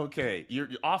 Okay, you're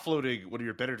offloading one of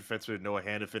your better defensemen, Noah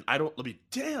Hannafin.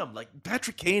 Like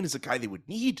Patrick Kane is a guy they would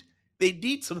need They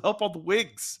need some help on the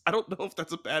wings. I don't know if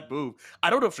that's a bad move. I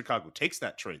don't know if Chicago takes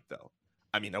that trade, though.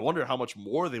 I mean, I wonder how much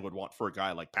more they would want for a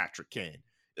guy like Patrick Kane,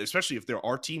 especially if there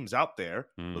are teams out there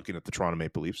looking at the Toronto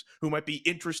Maple Leafs who might be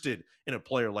interested in a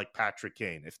player like Patrick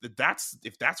Kane. If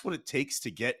that's what it takes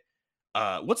to get,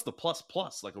 what's the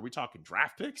plus? Like, are we talking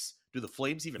draft picks? Do the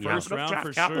Flames even have enough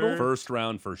draft capital? Sure. First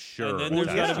round for sure. And then there's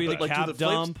got to be the cap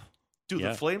dump. Do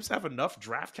the Flames have enough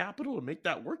draft capital to make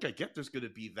that work? I get there's going to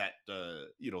be that,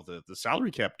 the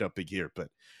salary cap dumping here, but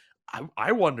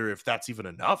I wonder if that's even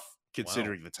enough,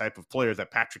 considering the type of player that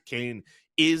Patrick Kane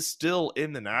is still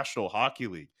in the National Hockey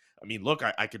League. I mean, look,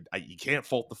 you can't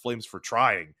fault the Flames for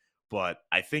trying, but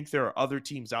I think there are other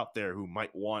teams out there who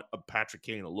might want a Patrick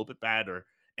Kane a little bit better,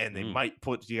 and they might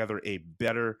put together a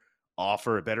better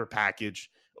offer, a better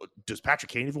package. Does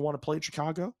Patrick Kane even want to play in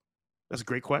Chicago? That's a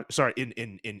great question. Sorry,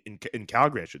 in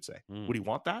Calgary, I should say. Would he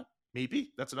want that?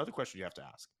 Maybe. That's another question you have to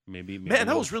ask. Maybe man,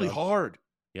 that was really hard.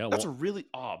 Yeah, that was really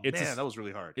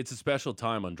hard. It's a special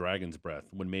time on Dragon's Breath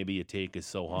when maybe a take is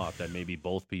so hot that maybe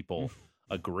both people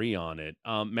agree on it.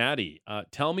 Maddie,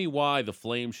 tell me why the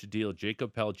Flames should deal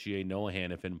Jacob Pelletier, Noah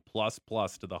Hanifin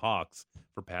plus to the Hawks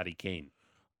for Patty Kane.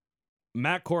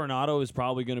 Matt Coronado is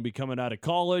probably going to be coming out of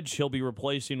college. He'll be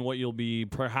replacing what you'll be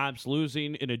perhaps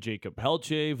losing in a Jacob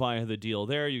Pelletier via the deal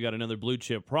there. You got another blue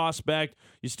chip prospect.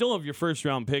 You still have your first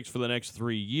round picks for the next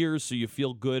 3 years, so you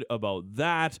feel good about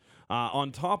that.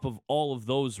 On top of all of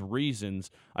those reasons,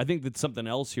 I think that something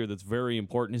else here that's very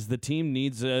important is the team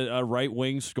needs a right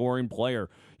wing scoring player.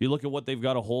 You look at what they've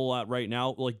got a hole at right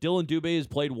now. Like Dylan Dubé has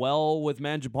played well with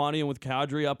Mangiapane and with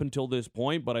Kadri up until this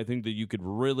point, but I think that you could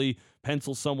really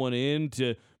pencil someone in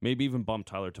to maybe even bump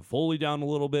Tyler Toffoli down a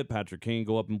little bit. Patrick Kane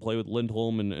go up and play with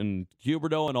Lindholm and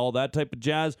Huberdeau and all that type of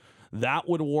jazz. That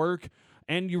would work.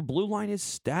 And your blue line is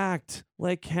stacked.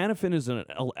 Like, Hanifin is an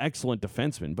excellent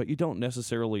defenseman, but you don't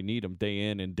necessarily need him day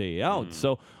in and day out.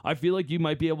 So I feel like you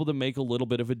might be able to make a little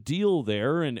bit of a deal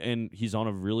there, and he's on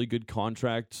a really good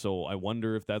contract, so I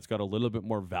wonder if that's got a little bit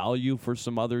more value for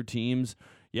some other teams.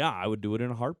 Yeah, I would do it in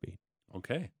a heartbeat.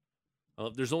 Okay.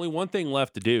 There's only one thing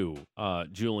left to do,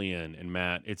 Julian and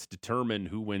Matt. It's determine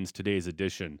who wins today's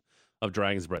edition of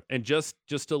Dragon's Breath. And just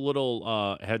a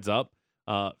little heads up,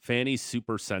 Fanny's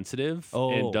super sensitive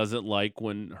and doesn't like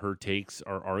when her takes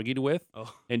are argued with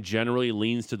and generally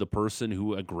leans to the person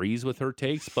who agrees with her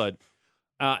takes. But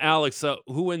Alex,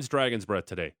 who wins Dragon's Breath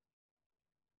today?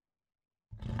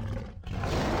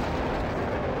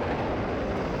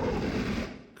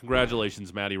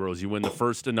 Congratulations, Maddie Rose. You win the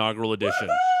first inaugural edition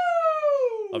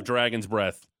of Dragon's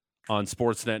Breath on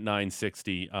Sportsnet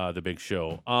 960, The Big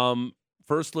Show.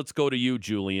 First, let's go to you,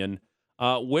 Julian.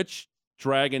 Which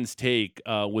Dragon's take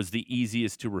was the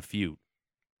easiest to refute?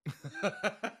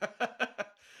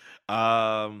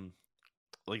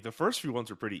 Like the first few ones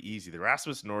were pretty easy. The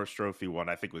Rasmus Norris Trophy one,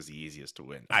 I think, was the easiest to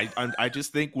win. I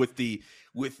just think with the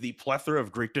plethora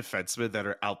of great defensemen that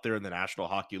are out there in the National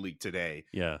Hockey League today,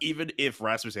 even if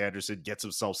Rasmus Andersson gets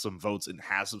himself some votes and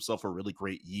has himself a really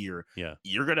great year,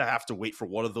 you're gonna have to wait for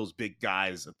one of those big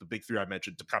guys, the big three I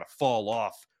mentioned, to kind of fall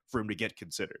off for him to get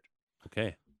considered.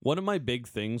 Okay. One of my big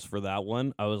things for that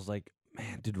one, I was like,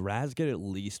 man, did Raz get at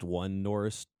least one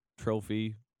Norris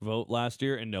Trophy vote last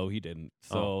year? And no, he didn't.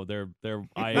 So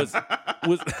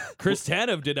Chris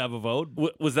Tanev did have a vote.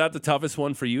 Was that the toughest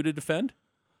one for you to defend?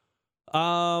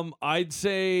 I'd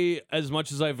say as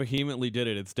much as I vehemently did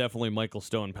it, it's definitely Michael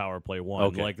Stone power play one.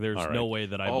 Okay. Like there's no way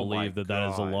that I believe that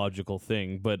is a logical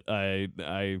thing. But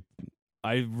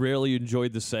I really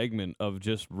enjoyed the segment of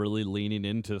just really leaning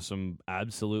into some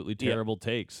absolutely terrible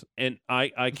takes. And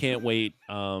I can't wait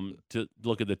to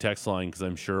look at the text line because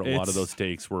I'm sure a lot of those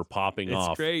takes were popping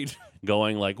off. It's great.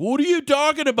 Going like, what are you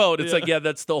talking about? It's like,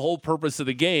 that's the whole purpose of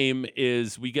the game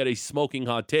is we get a smoking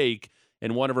hot take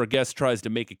and one of our guests tries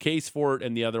to make a case for it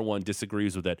and the other one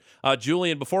disagrees with it.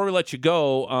 Julian, before we let you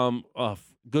go,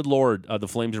 good Lord, the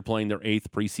Flames are playing their 8th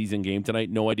preseason game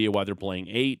tonight. No idea why they're playing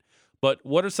 8. But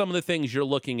what are some of the things you're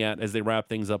looking at as they wrap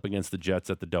things up against the Jets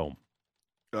at the Dome?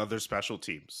 Their special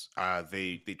teams.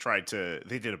 They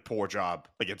did a poor job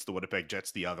against the Winnipeg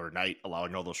Jets the other night,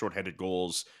 allowing all those shorthanded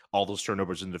goals, all those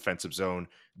turnovers in the defensive zone.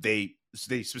 They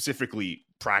specifically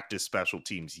practiced special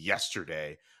teams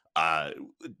yesterday.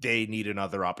 They need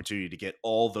another opportunity to get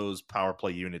all those power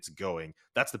play units going.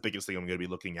 That's the biggest thing I'm going to be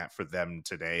looking at for them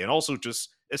today. And also just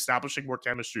establishing more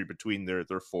chemistry between their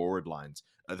forward lines.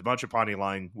 The Mangiapane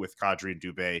line with Kadri and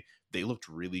Dubé, they looked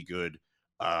really good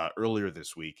earlier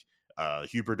this week.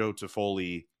 Huberdeau,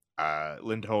 Toffoli,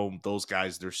 Lindholm, those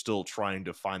guys, they're still trying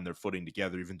to find their footing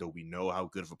together, even though we know how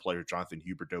good of a player Jonathan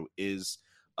Huberdeau is.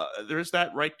 there's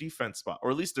that right defense spot,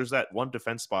 or at least there's that one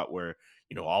defense spot where,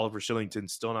 Oliver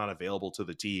Shillington's still not available to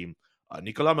the team.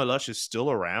 Nicolas Meloche is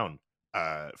still around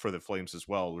for the Flames as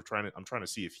well. I'm trying to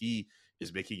see if he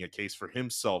is making a case for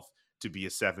himself to be a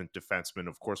seventh defenseman.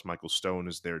 Of course, Michael Stone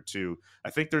is there too. I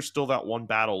think there's still that one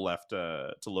battle left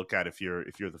to look at if you're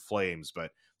the Flames,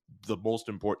 but the most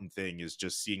important thing is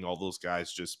just seeing all those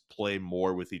guys just play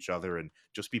more with each other and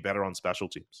just be better on special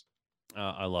teams.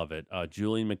 I love it.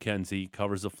 Julian McKenzie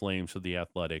covers the Flames for The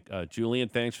Athletic. Julian,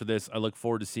 thanks for this. I look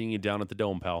forward to seeing you down at the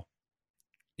Dome, pal.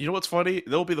 You know what's funny?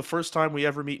 That'll be the first time we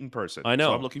ever meet in person. I know.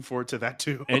 So I'm looking forward to that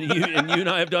too. and you and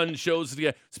I have done shows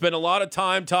together. Spent a lot of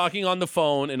time talking on the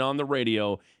phone and on the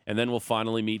radio, and then we'll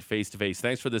finally meet face to face.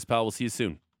 Thanks for this, pal. We'll see you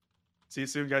soon. See you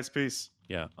soon, guys. Peace.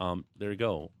 Yeah. There you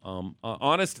go.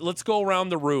 Honest. Let's go around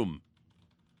the room.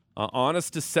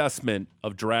 Honest assessment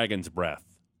of Dragon's Breath.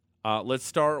 Let's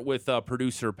start with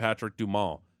producer Patrick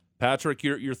Dumont. Patrick,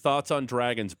 your thoughts on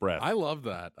Dragon's Breath? I love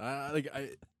that.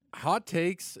 Hot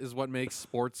takes is what makes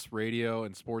sports radio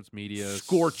and sports media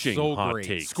Scorching so hot great.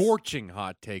 takes. Scorching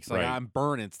hot takes. Like, Right. I'm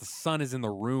burning. The sun is in the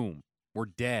room. We're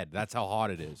dead. That's how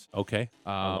hot it is. Okay.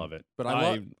 I love it. But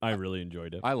I really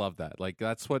enjoyed it. I love that. Like,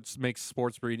 that's what makes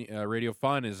sports radio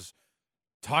fun, is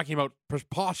talking about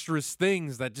preposterous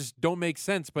things that just don't make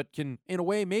sense, but can, in a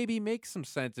way, maybe make some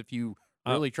sense if you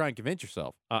really try and convince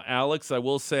yourself. Alex, I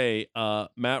will say,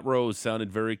 Matt Rose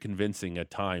sounded very convincing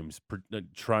at times,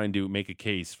 trying to make a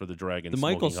case for the Dragons. The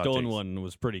Michael smoking hot Stone takes. one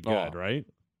was pretty good, right?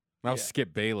 Now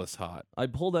Skip Bayless hot. I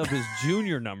pulled up his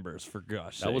junior numbers for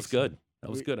gosh. That was sakes. good. That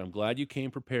was good. I'm glad you came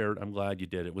prepared. I'm glad you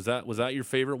did it. Was that your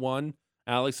favorite one,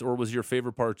 Alex, or was your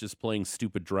favorite part just playing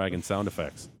stupid dragon sound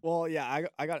effects? Well, yeah,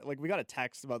 I got we got a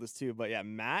text about this too, but yeah,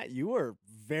 Matt, you were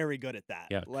very good at that.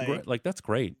 Yeah, like that's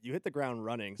great. you hit the ground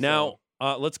running. Now,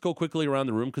 let's go quickly around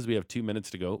the room because we have 2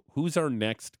 minutes to go. Who's our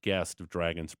next guest of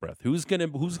Dragon's Breath? Who's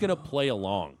gonna play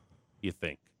along? You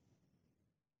think?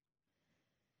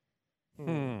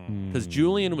 Because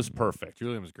Julian was perfect.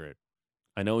 Julian was great.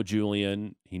 I know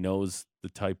Julian. He knows the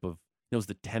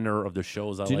tenor of the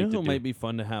shows I Do you like know to who do. might be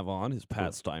fun to have on? Is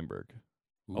Pat Steinberg.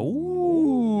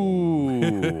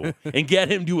 Ooh. And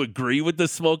get him to agree with the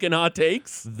smoking hot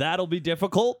takes? That'll be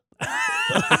difficult.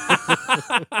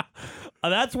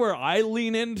 That's where I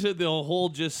lean into the whole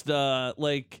just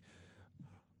like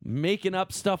making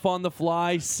up stuff on the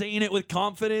fly, saying it with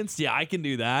confidence. Yeah, I can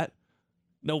do that.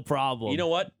 No problem. You know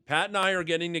what? Pat and I are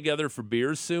getting together for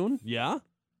beers soon. Yeah.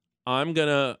 I'm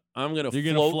gonna You're gonna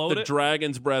float float the it?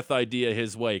 Dragon's Breath idea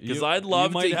his way because I'd love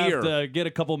you might to hear. have to get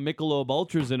a couple Michelob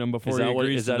Ultras in him before he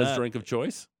agrees Is to that his drink of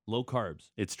choice? Low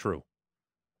carbs. It's true.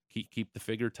 Keep the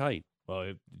figure tight. Well,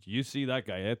 if you see that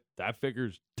guy, that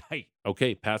figure's tight.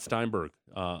 Okay, Pat Steinberg.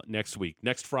 Next week,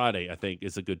 next Friday, I think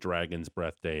is a good Dragon's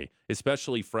Breath day,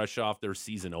 especially fresh off their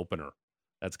season opener.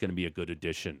 That's going to be a good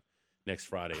addition. Next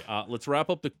Friday. Let's wrap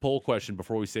up the poll question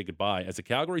before we say goodbye. As a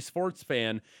Calgary sports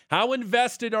fan, how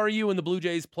invested are you in the Blue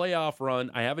Jays playoff run?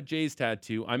 I have a Jays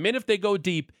tattoo. I'm in if they go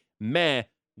deep. Meh.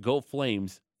 Go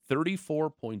Flames.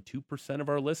 34.2% of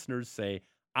our listeners say,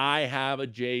 I have a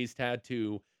Jays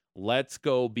tattoo. Let's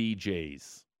go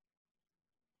BJs.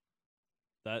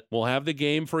 We'll have the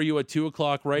game for you at 2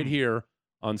 o'clock right here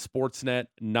on Sportsnet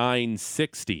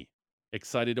 960.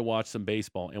 Excited to watch some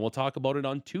baseball. And we'll talk about it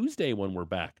on Tuesday when we're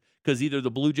back. Because either the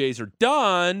Blue Jays are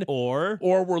done or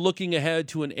we're looking ahead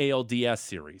to an ALDS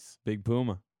series. Big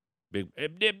Puma. Big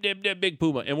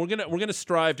Puma. And we're gonna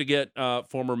strive to get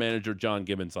former manager John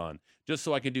Gibbons on, just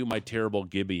so I can do my terrible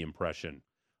Gibby impression.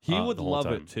 He would the whole love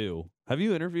time. it too. Have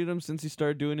you interviewed him since he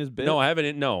started doing his bit? No, I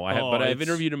haven't. No, I have, but I've it's-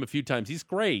 interviewed him a few times. He's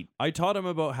great. I taught him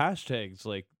about hashtags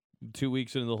like 2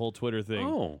 weeks into the whole Twitter thing.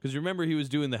 Oh. Because remember he was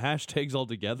doing the hashtags all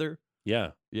together?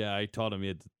 Yeah. Yeah, I taught him he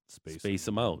had to Space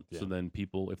them out. Yeah. So then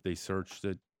people, if they searched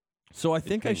it, So I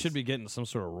think I pings. should be getting some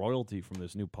sort of royalty from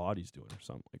this new pod he's doing or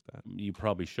something like that. you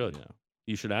probably should. Yeah.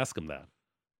 You should ask him that.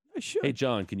 I should. Hey,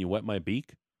 John, can you wet my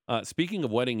beak? Speaking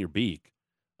of wetting your beak,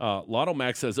 Lotto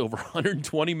Max has over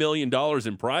 $120 million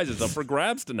in prizes up for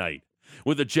grabs tonight,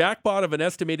 with a jackpot of an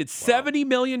estimated $70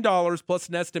 million plus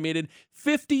an estimated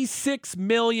 $56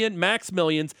 million max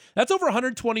millions. That's over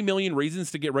 120 million reasons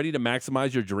to get ready to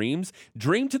maximize your dreams.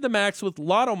 Dream to the max with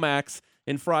Lotto Max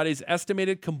in Friday's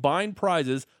estimated combined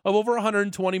prizes of over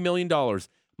 $120 million.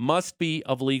 Must be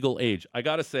of legal age. I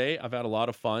got to say, I've had a lot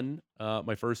of fun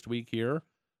my first week here.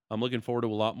 I'm looking forward to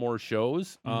a lot more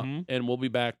shows, and we'll be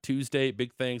back Tuesday.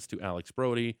 Big thanks to Alex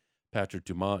Brody, Patrick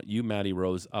Dumont, you, Matty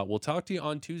Rose. We'll talk to you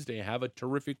on Tuesday. Have a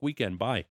terrific weekend. Bye.